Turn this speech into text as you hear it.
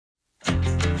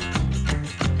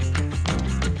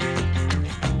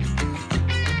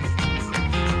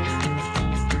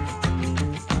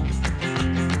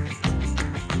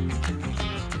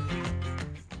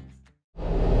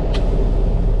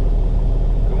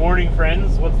morning,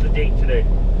 friends. What's the date today?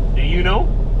 Do you know?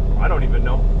 I don't even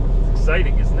know. It's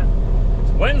exciting, isn't it? It's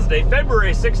Wednesday,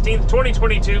 February 16th,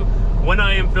 2022, when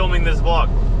I am filming this vlog.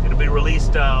 It'll be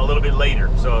released a little bit later,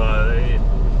 so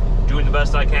doing the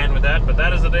best I can with that. But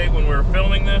that is the day when we're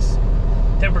filming this.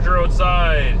 Temperature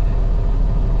outside.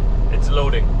 It's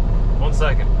loading. 1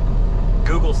 second.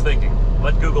 Google's thinking.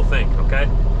 Let Google think, okay?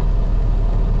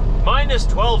 Minus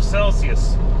 12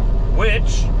 Celsius,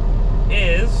 which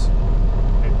is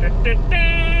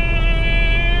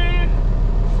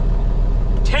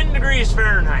 10 degrees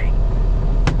Fahrenheit.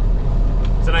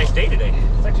 It's a nice day today.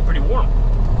 It's actually pretty warm.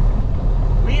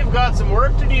 We have got some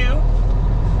work to do.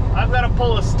 I've got to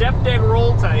pull a step dead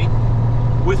roll tie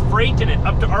with freight in it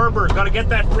up to Arbor. Got to get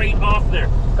that freight off there.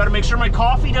 Got to make sure my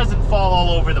coffee doesn't fall all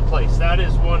over the place. That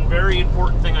is one very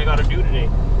important thing I got to do today.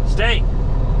 Stay.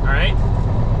 All right.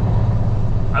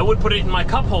 I would put it in my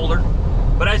cup holder,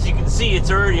 but as you can see,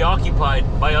 it's already occupied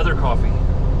by other coffee.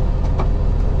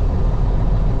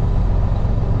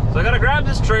 So I gotta grab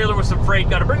this trailer with some freight,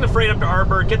 gotta bring the freight up to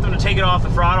Arbor, get them to take it off the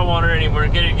I don't want it anymore,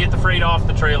 get the freight off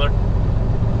the trailer.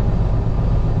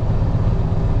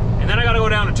 And then I gotta go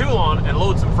down to Toulon and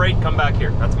load some freight and come back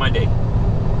here. That's my day.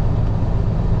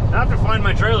 I have to find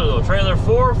my trailer though. Trailer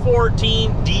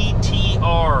 414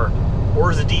 DTR.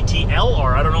 Or is it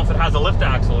DTLR? I don't know if it has a lift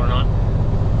axle or not.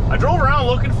 I drove around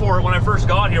looking for it when I first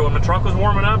got here. When my truck was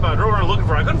warming up, I drove around looking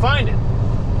for it. I couldn't find it.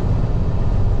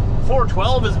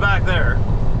 412 is back there.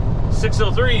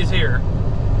 603 is here.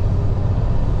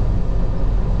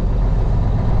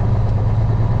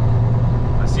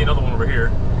 I see another one over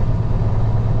here.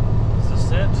 Is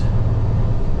this it?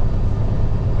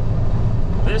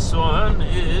 This one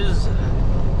is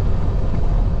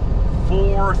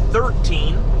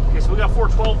 413. Okay, so we got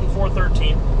 412 and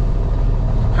 413.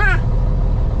 Huh!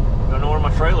 Don't know where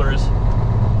my trailer is.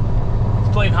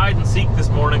 It's playing hide and seek this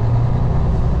morning.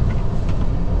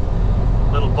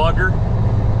 Little bugger.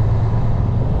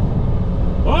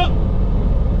 Oh!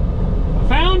 I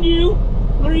found you!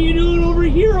 What are you doing over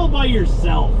here all by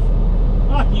yourself?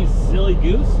 Oh, you silly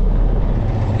goose.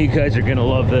 You guys are gonna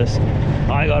love this.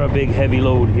 I got a big heavy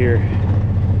load here.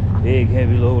 Big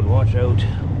heavy load. Watch out.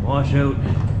 Watch out.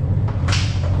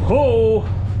 Oh!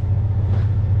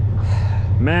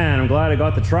 Man, I'm glad I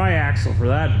got the tri-axle for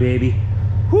that baby.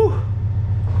 Whew!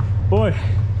 Boy,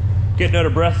 getting out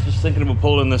of breath just thinking about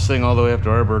pulling this thing all the way up to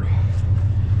Arbor.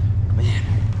 Man.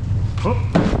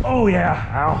 Oh yeah,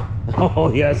 ow.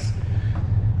 Oh yes.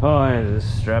 Oh, yeah, this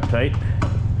is strapped tight.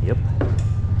 Yep.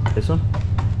 This one?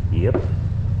 Yep.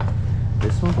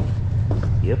 This one?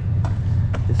 Yep.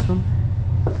 This one?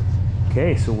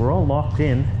 Okay, so we're all locked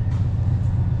in.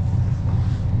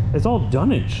 It's all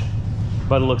dunnage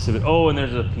by the looks of it. Oh, and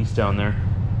there's a piece down there.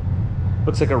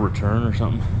 Looks like a return or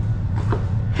something.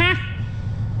 Huh?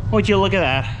 Would you look at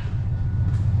that?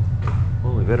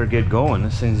 Well, we better get going.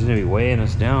 This thing's gonna be weighing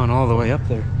us down all the way up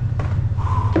there.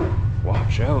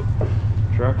 Watch out.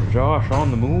 Tractor Josh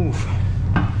on the move.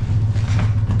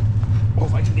 Oh,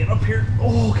 if I can get up here.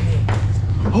 Okay.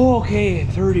 Okay,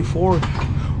 34.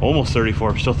 Almost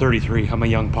 34, still 33. I'm a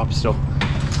young pup still.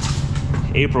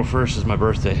 April 1st is my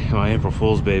birthday, my April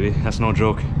Fool's baby. That's no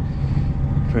joke.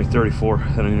 I'm 34,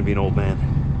 then I'm gonna be an old man.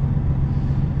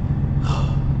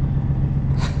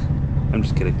 I'm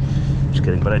just kidding. Just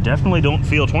kidding. But I definitely don't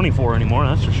feel 24 anymore,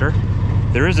 that's for sure.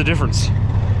 There is a difference.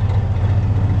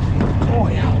 Oh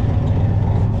yeah.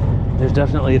 There's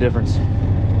definitely a difference.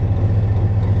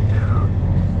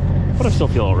 But I still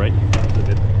feel alright.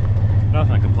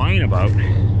 Nothing to complain about.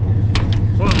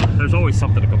 Well, there's always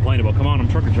something to complain about. Come on, I'm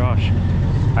Trucker Josh.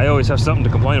 I always have something to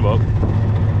complain about.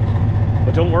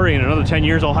 But don't worry, in another 10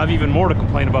 years, I'll have even more to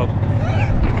complain about.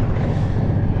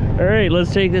 All right,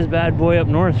 let's take this bad boy up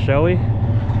north, shall we?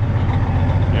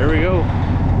 There we go.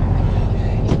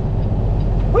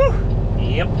 Woo!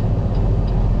 Yep.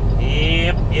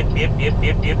 Yep, yep, yep, yep,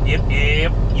 yep, yep, yep,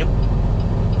 yep, yep.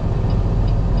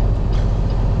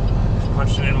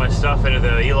 Punching in my stuff into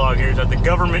the e-log here so that the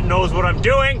government knows what I'm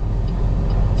doing.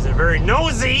 They're very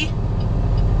nosy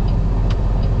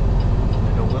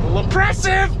and a little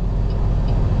oppressive.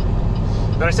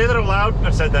 Did I say that out loud?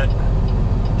 I've said that.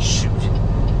 Shoot.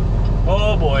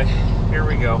 Oh boy, here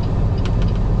we go.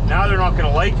 Now they're not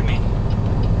gonna like me.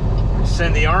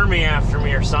 Send the army after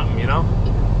me or something, you know?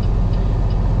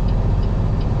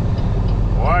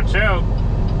 Watch out.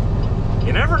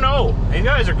 You never know. These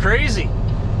guys are crazy.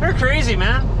 They're crazy,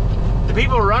 man. The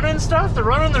people running stuff, they're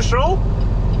running the show.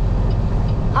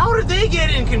 How did they get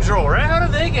in control, right? How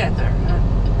did they get there?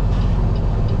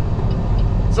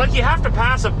 It's like you have to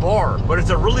pass a bar, but it's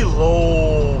a really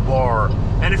low bar.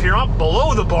 And if you're not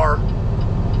below the bar,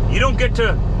 you don't get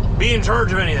to be in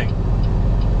charge of anything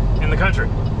in the country.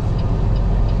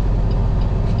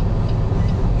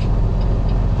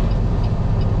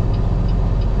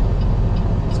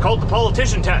 It's called the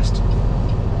politician test.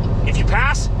 If you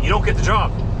pass, you don't get the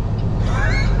job.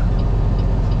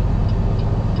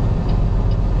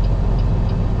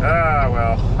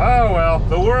 Oh well,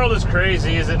 the world is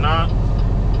crazy, is it not?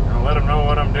 I'll let them know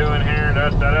what I'm doing here. Da,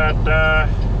 da, da, da.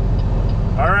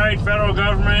 All right, federal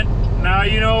government, now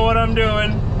you know what I'm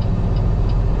doing.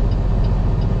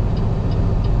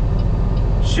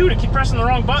 Shoot, I keep pressing the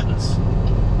wrong buttons.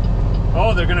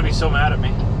 Oh, they're gonna be so mad at me.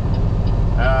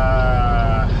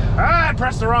 I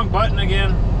pressed the wrong button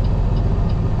again.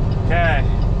 Okay.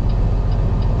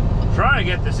 Trying to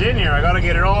get this in here. I gotta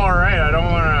get it all right. I don't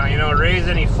want to, you know, raise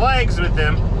any flags with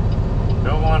them.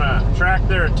 Don't want to attract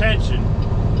their attention.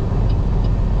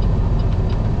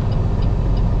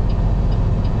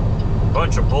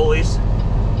 Bunch of bullies.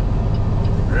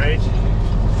 Right?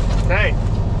 Okay.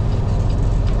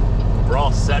 We're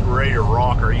all set and ready to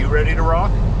rock. Are you ready to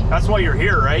rock? That's why you're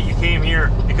here, right? You came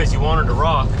here because you wanted to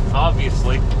rock.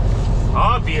 Obviously.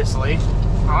 Obviously.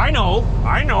 I know.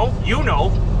 You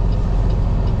know.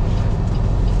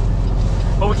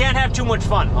 But we can't have too much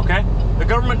fun, okay? The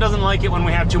government doesn't like it when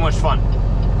we have too much fun.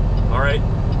 All right?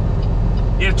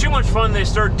 You have too much fun, they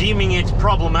start deeming it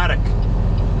problematic.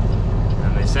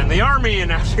 And they send the army in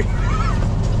after you.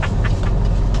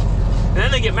 And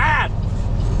then they get mad.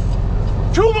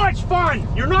 Too much fun!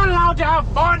 You're not allowed to have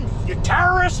fun, you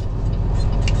terrorist!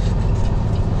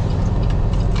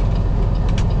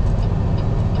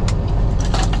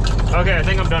 Okay, I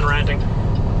think I'm done ranting.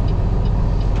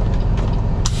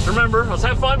 Remember, let's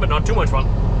have fun, but not too much fun.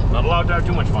 Not allowed to have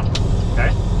too much fun. Okay?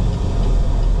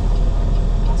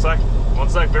 One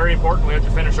sec, very important. We have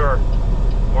to finish our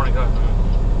morning coffee.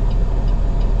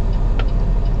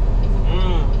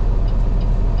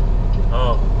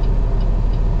 Oh.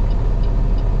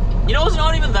 You know, it's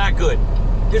not even that good.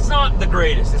 It's not the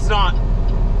greatest. It's not,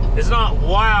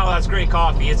 wow, that's great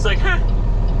coffee. It's like,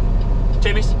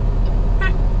 Timmy's.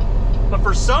 But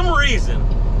for some reason,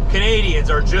 Canadians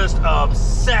are just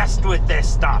obsessed with this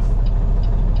stuff.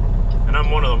 And I'm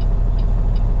one of them.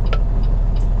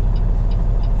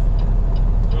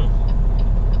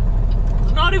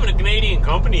 It's not even a Canadian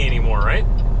company anymore, right?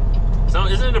 So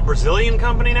isn't it a Brazilian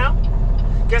company now?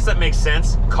 Guess that makes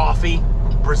sense. Coffee,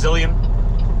 Brazilian.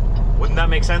 Wouldn't that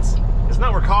make sense? Isn't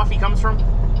that where coffee comes from?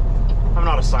 I'm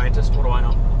not a scientist. What do I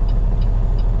know?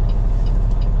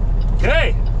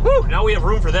 Okay. Whew, now we have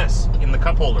room for this in the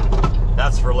cup holder.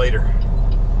 That's for later.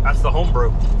 That's the home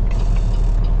brew.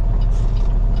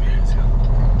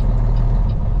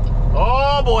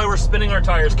 Oh boy, we're spinning our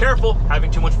tires. Careful, having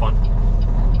too much fun.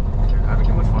 You're having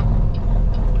too much fun.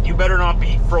 You better not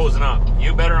be frozen up.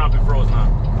 You better not be frozen up.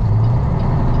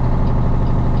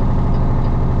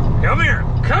 Come here!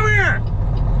 Come here!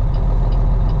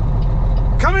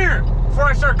 Come here! Before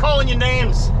I start calling you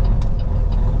names.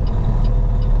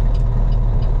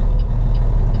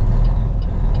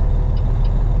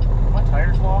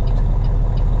 Tires locked?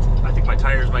 I think my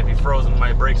tires might be frozen.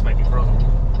 My brakes might be frozen.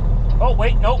 Oh,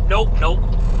 wait. Nope.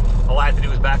 All I have to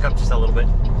do is back up just a little bit.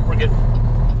 We're good.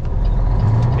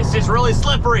 It's just really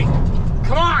slippery.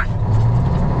 Come on.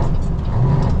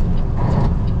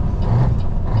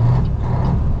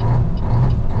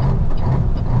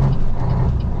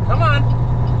 Come on.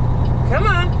 Come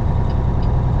on.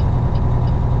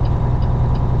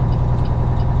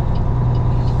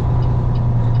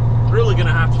 Really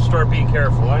gonna have to start being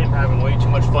careful. I am having way too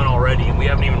much fun already, and we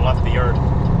haven't even left the yard.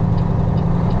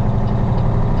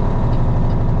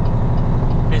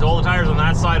 Okay, so all the tires on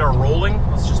that side are rolling.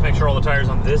 Let's just make sure all the tires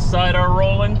on this side are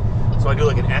rolling. So I do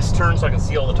like an S turn so I can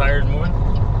see all the tires moving.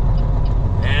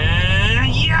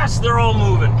 And yes, they're all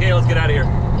moving. Okay, let's get out of here.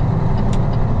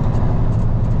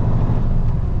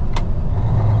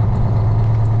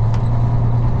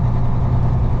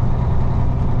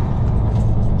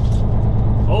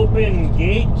 Open,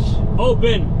 gates.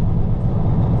 Open.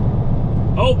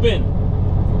 Open.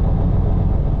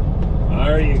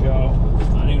 There you go.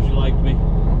 I knew you liked me.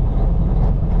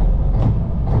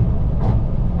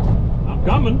 I'm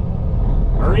coming.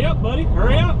 Hurry up, buddy.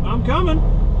 Hurry up. I'm coming.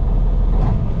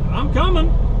 I'm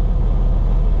coming.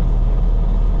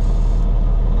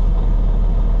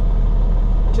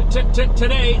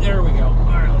 Today, there we go. All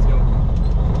right, let's go.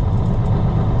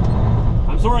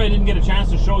 I'm sorry I didn't get a chance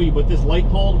to show you, but this light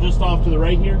pole just off to the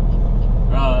right here,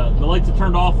 the lights have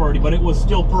turned off already, but it was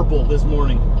still purple this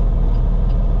morning.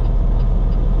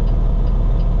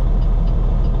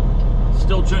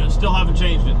 Still haven't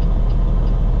changed it.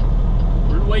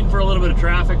 We're waiting for a little bit of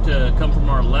traffic to come from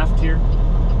our left here,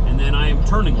 and then I am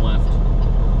turning left.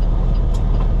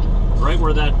 Right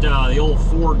where that the old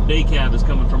Ford day cab is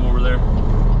coming from over there.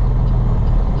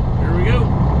 Here we go.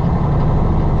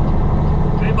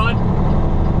 Hey, bud.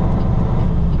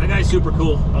 That guy's super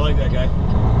cool. I like that guy.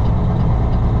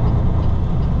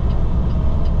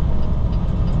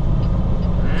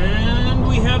 And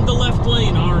we have the left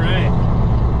lane. All right.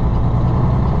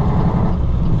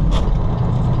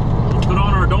 Let's put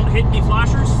on our don't hit me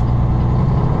flashers.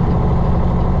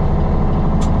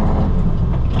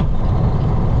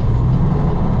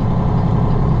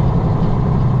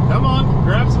 Come on,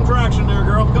 grab some traction there,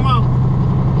 girl. Come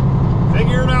on.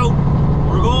 Figure it out.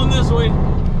 We're going this way.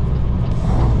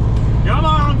 Come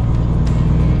on.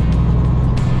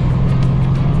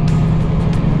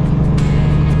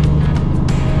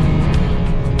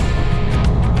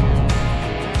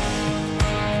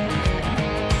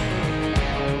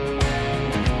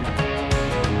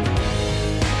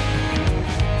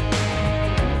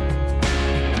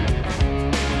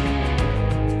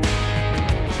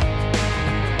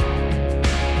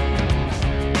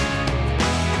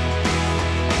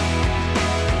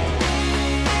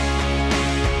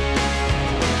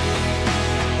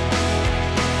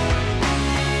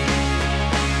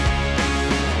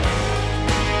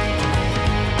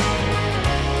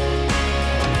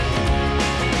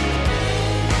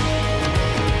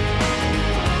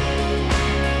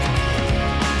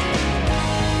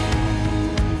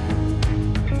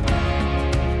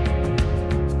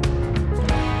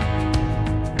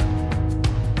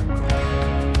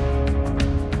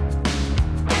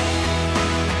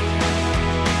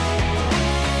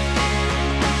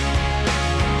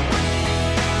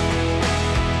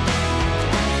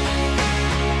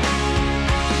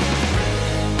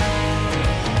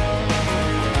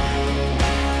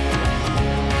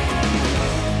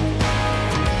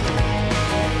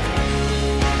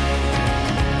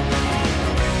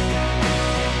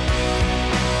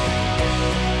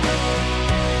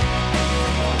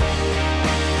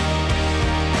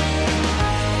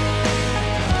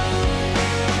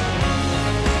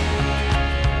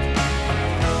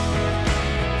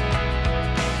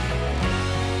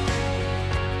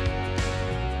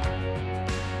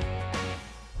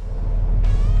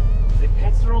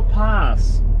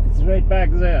 Pass. It's right back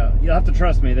there. You'll have to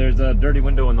trust me. There's a dirty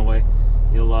window in the way.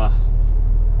 You'll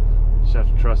just have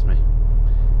to trust me.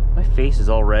 My face is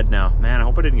all red now. Man, I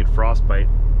hope I didn't get frostbite.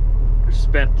 I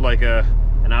spent like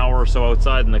an hour or so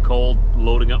outside in the cold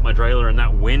loading up my trailer, and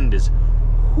that wind is,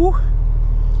 whew,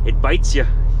 it bites you.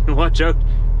 Watch out,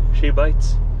 she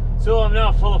bites. So I'm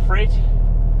now full of freight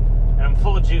and I'm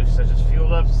full of juice. I just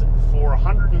fueled up for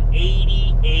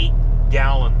 188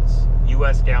 gallons,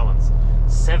 US gallons.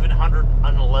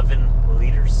 711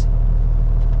 liters.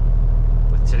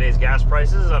 With today's gas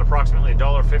prices at approximately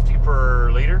 $1.50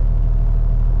 per liter.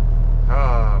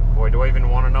 Boy, do I even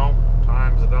want to know?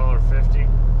 Times $1.50.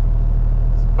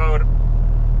 It's about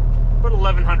 $1,100, a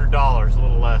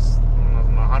little less.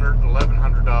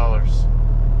 $1,100.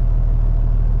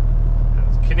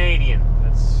 That's Canadian.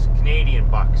 That's Canadian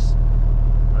bucks.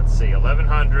 Let's see,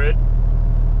 1,100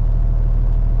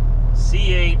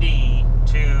 CAD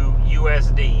to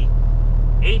USD,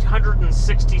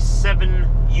 867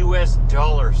 US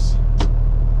dollars.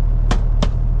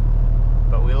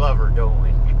 But we love her, don't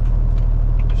we?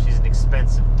 She's an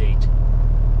expensive date.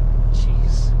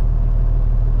 Jeez.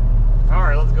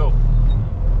 Alright, let's go.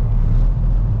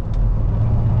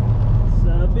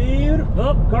 So beautiful.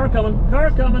 Oh, car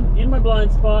coming, in my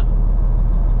blind spot.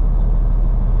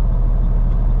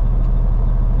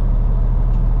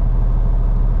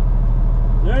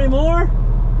 Is there any more?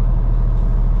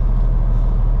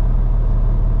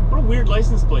 What a weird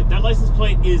license plate. That license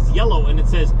plate is yellow and it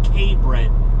says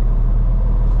K-Bread.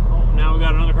 Oh, now we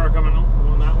got another car coming. Oh,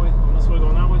 going that way, going this way,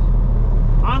 going that way.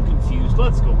 I'm confused.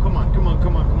 Let's go. Come on, come on,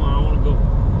 come on, come on. I want to go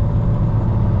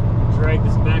drag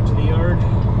this back to the yard.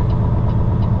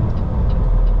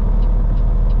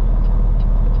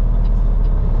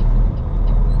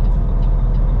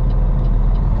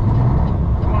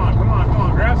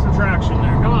 Grab some traction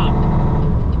there, come on.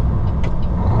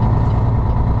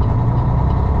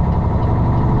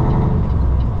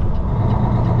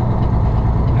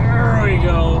 There we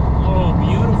go. Oh,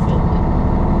 beautiful.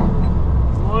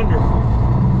 Wonderful.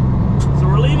 So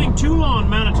we're leaving Yukon,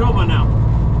 Manitoba now.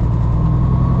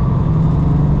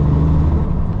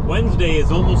 Wednesday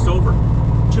is almost over.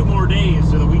 2 more days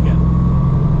to the weekend.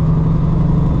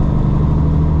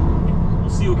 We'll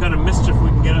see what kind of mischief we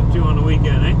can get up to on the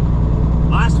weekend, eh?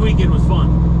 Last weekend was fun.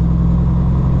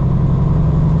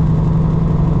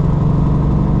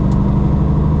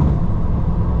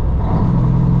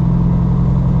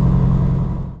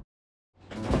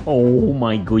 Oh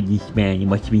my goodness, man, it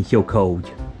must have been so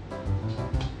cold.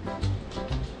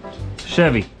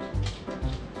 Chevy,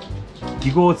 did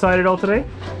you go outside at all today?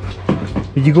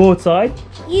 Did you go outside?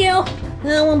 Yeah,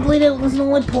 I went played out with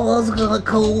my paws got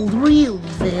cold real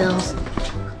fast.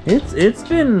 It's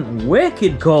been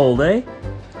wicked cold, eh?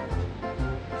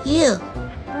 Yeah.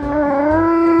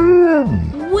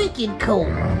 Wicked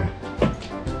cold.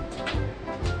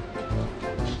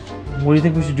 What do you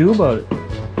think we should do about it?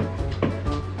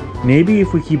 Maybe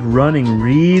if we keep running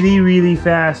really, really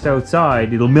fast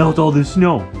outside, it'll melt all the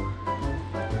snow.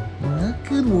 That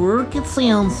could work. It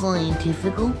sounds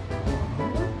scientifical.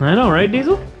 I know, right,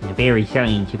 Diesel? Very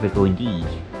scientific indeed.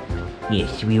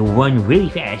 Yes, we will run really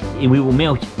fast and we will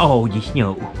melt all the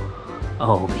snow.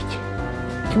 All of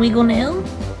it. Can we go now?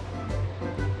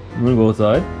 I'm gonna go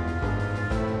outside.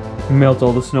 Melt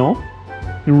all the snow.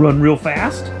 And run real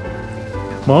fast.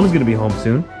 Mom's gonna be home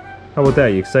soon. How about that?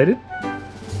 You excited?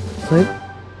 Excited?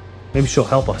 Maybe she'll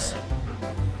help us.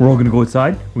 We're all gonna go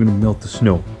outside. We're gonna melt the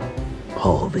snow.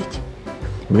 All of it.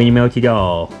 We're gonna melt it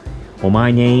all. Well,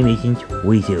 my name isn't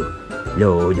Weasel,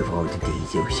 Lord of all the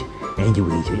Diesels. And the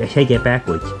Weasels. I say that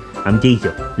backwards. I'm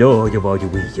Diesel, Lord of all the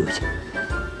Weasels.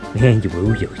 And the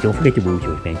Woozles. Don't forget the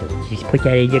Woozles, man. Just put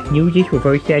that in the canoe, just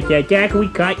reverse that. Jack, we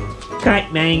cut.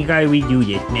 Cut, man. You gotta redo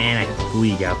this, man. I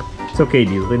screwed it up. It's okay,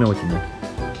 Diesel. They know what you meant.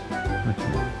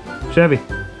 Chevy,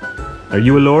 are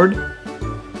you a lord?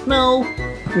 No.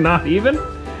 Not even?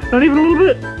 Not even a little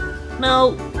bit?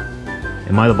 No.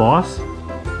 Am I the boss?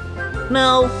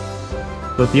 No.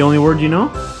 Is that the only word you know?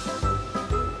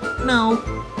 No.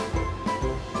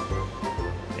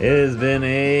 It has been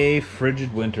a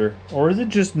frigid winter. Or is it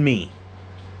just me?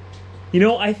 You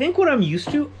know, I think what I'm used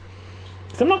to...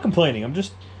 I'm not complaining,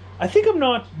 I think I'm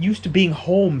not used to being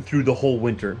home through the whole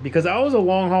winter. Because I was a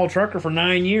long-haul trucker for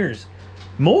 9 years.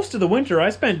 Most of the winter I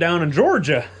spent down in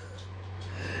Georgia.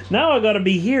 Now I gotta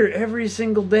be here every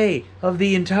single day of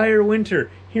the entire winter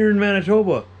here in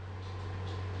Manitoba.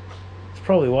 It's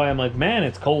probably why I'm like, man,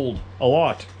 it's cold a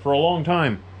lot for a long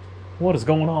time. What is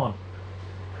going on?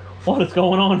 What is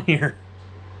going on here?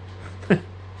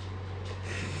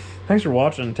 Thanks for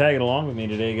watching and tagging along with me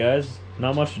today, guys.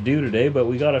 Not much to do today, but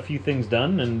we got a few things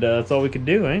done, and that's all we could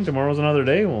do, eh? Tomorrow's another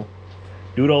day. We'll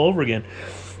do it all over again.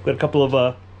 Got a couple of,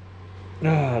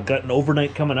 got an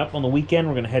overnight coming up on the weekend.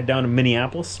 We're going to head down to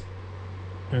Minneapolis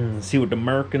and see what the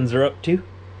Americans are up to.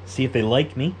 See if they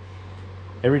like me.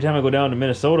 Every time I go down to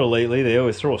Minnesota lately, they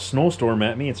always throw a snowstorm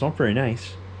at me. It's not very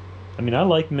nice. I mean, I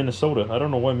like Minnesota. I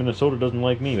don't know why Minnesota doesn't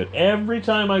like me, but every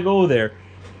time I go there,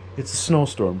 it's a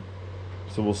snowstorm.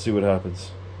 So we'll see what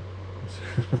happens.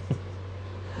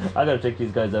 I gotta take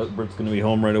these guys out. Bert's gonna be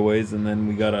home right away, and then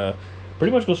we gotta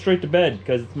pretty much go straight to bed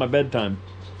because it's my bedtime.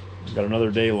 Got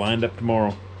another day lined up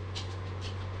tomorrow.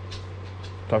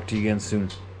 Talk to you again soon.